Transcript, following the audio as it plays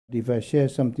If I share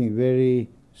something very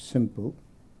simple,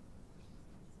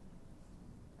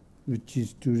 which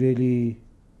is to really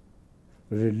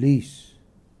release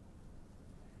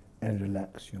and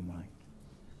relax your mind.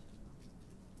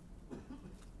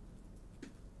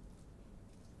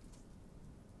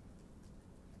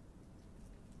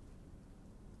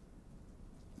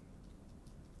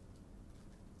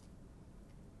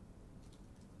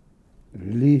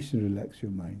 Release and relax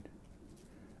your mind.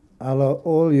 Allow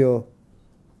all your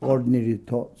ordinary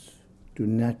thoughts to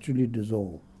naturally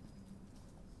dissolve.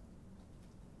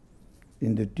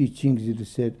 In the teachings it is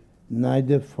said,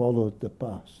 neither follow the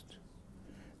past,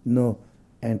 nor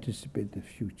anticipate the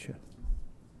future.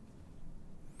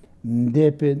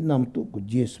 Ndepe namto ko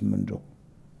jes mendo.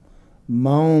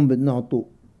 Maumbe nato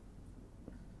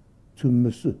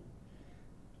tumusu.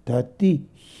 Tati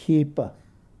hepa.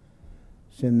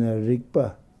 Sena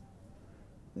rigpa.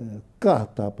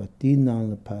 Kata pa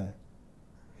tinan pa.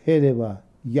 Hereva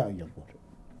yayabor.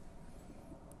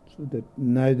 So that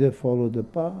neither follow the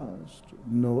past,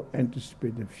 nor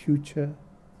anticipate the future,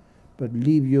 but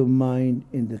leave your mind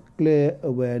in the clear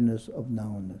awareness of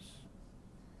nowness.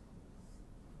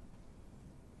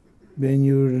 When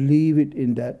you leave it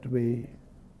in that way,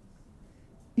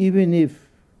 even if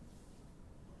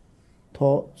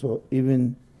thoughts or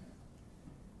even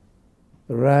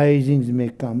risings may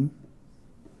come,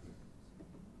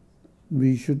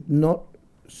 we should not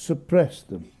suppress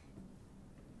them.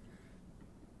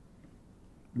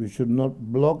 We should not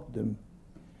block them,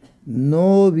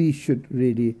 nor we should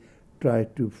really try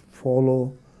to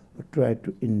follow or try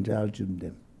to indulge in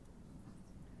them.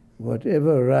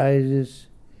 Whatever arises,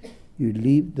 you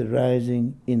leave the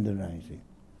rising in the rising.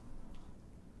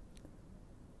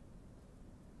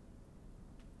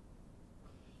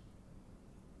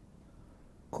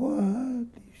 Quiet,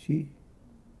 you see.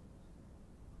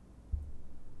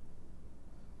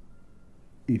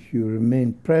 If you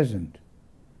remain present,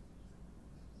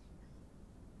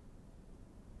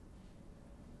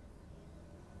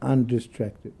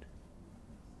 undistracted,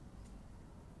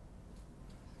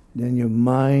 then your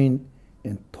mind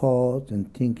and thoughts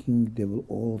and thinking, they will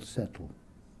all settle.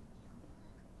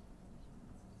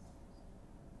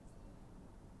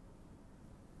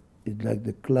 It's like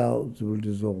the clouds will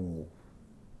dissolve,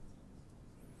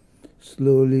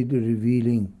 slowly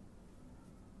revealing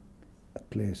a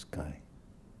clear sky.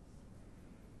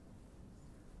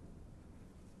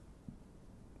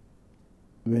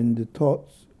 When the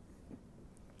thoughts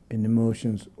and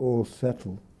emotions all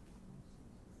settle,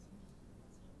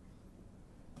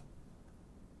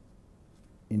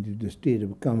 into the state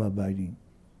of calm abiding,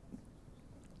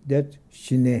 that's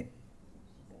shine.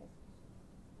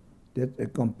 That's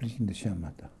accomplishing the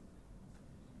shamatha.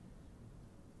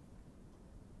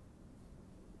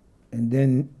 And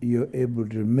then you're able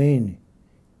to remain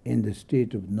in the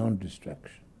state of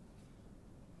non-distraction.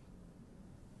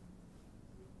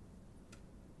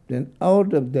 Then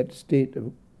out of that state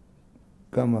of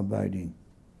calm abiding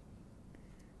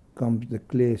comes the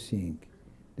clear seeing.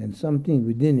 Then something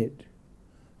within it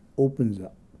opens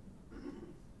up.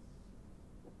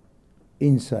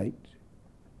 Insight,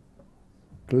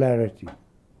 clarity.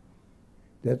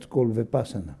 That's called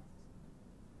vipassana.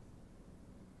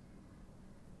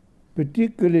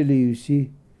 Particularly, you see,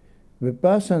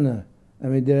 vipassana,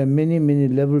 there are many, many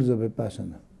levels of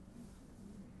vipassana.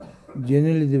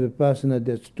 Generally, the vipassana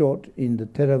that's taught in the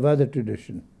Theravada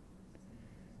tradition,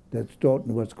 that's taught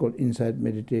in what's called insight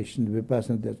meditation, the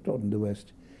vipassana that's taught in the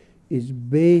West, is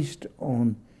based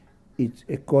on, it's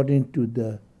according to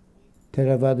the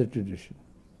Theravada tradition.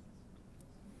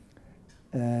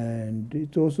 And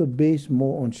it's also based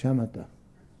more on shamatha.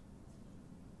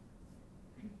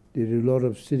 There is a lot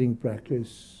of sitting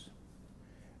practice,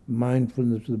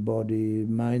 mindfulness of the body,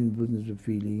 mindfulness of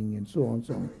feeling, and so on and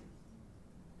so on.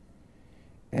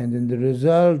 And then the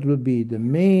result will be, the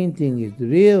main thing is, the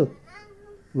real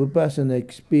vipassana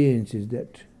experience is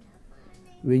that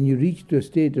when you reach to a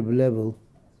state of level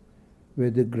where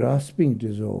the grasping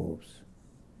dissolves,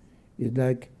 it's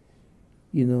like,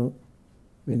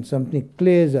 when something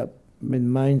clears up, when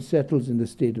mind settles in the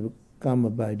state of calm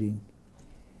abiding,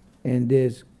 and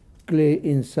there's clear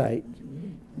insight,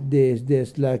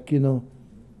 there's like,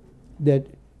 that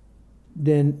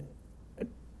then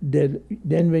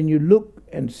when you look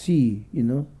and see,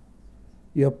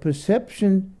 your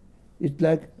perception is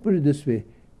like, put it this way,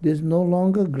 there's no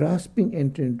longer grasping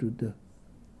enter into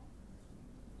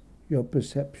your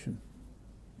perception.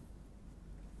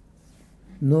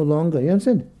 No longer, you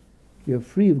understand? You're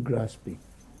free of grasping.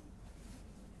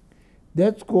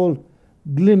 That's called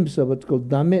glimpse of what's called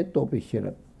Dame Tope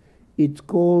Hirap. It's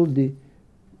called the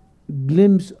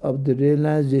glimpse of the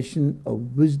realization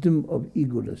of wisdom of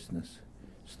egolessness.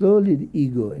 Slowly the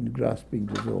ego and grasping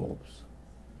dissolves.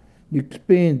 You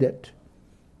explain that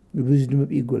the wisdom of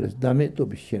egolessness, dhameto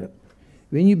bishirap.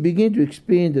 When you begin to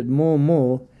explain that more and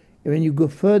more, and when you go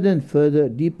further and further,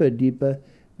 deeper, deeper,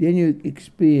 then you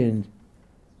experience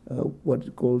what's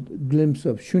called glimpse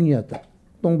of shunyata,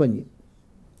 tongbanyi,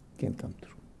 can come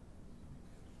through.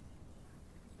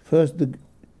 First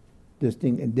this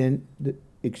thing, and then the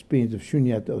experience of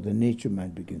shunyata, or the nature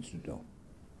mind, begins to dawn.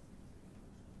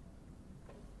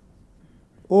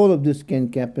 All of this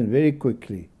can happen very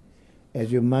quickly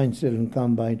as your mind settled and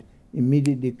combined.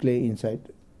 Immediately clear insight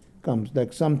comes,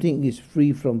 like something is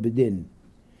free from within,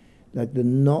 like the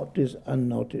knot is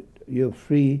unknotted. You're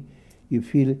free, you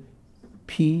feel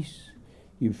peace,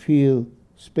 you feel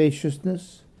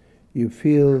spaciousness, you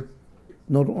feel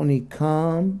not only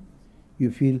calm,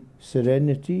 you feel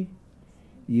serenity,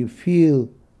 you feel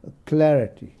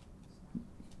clarity.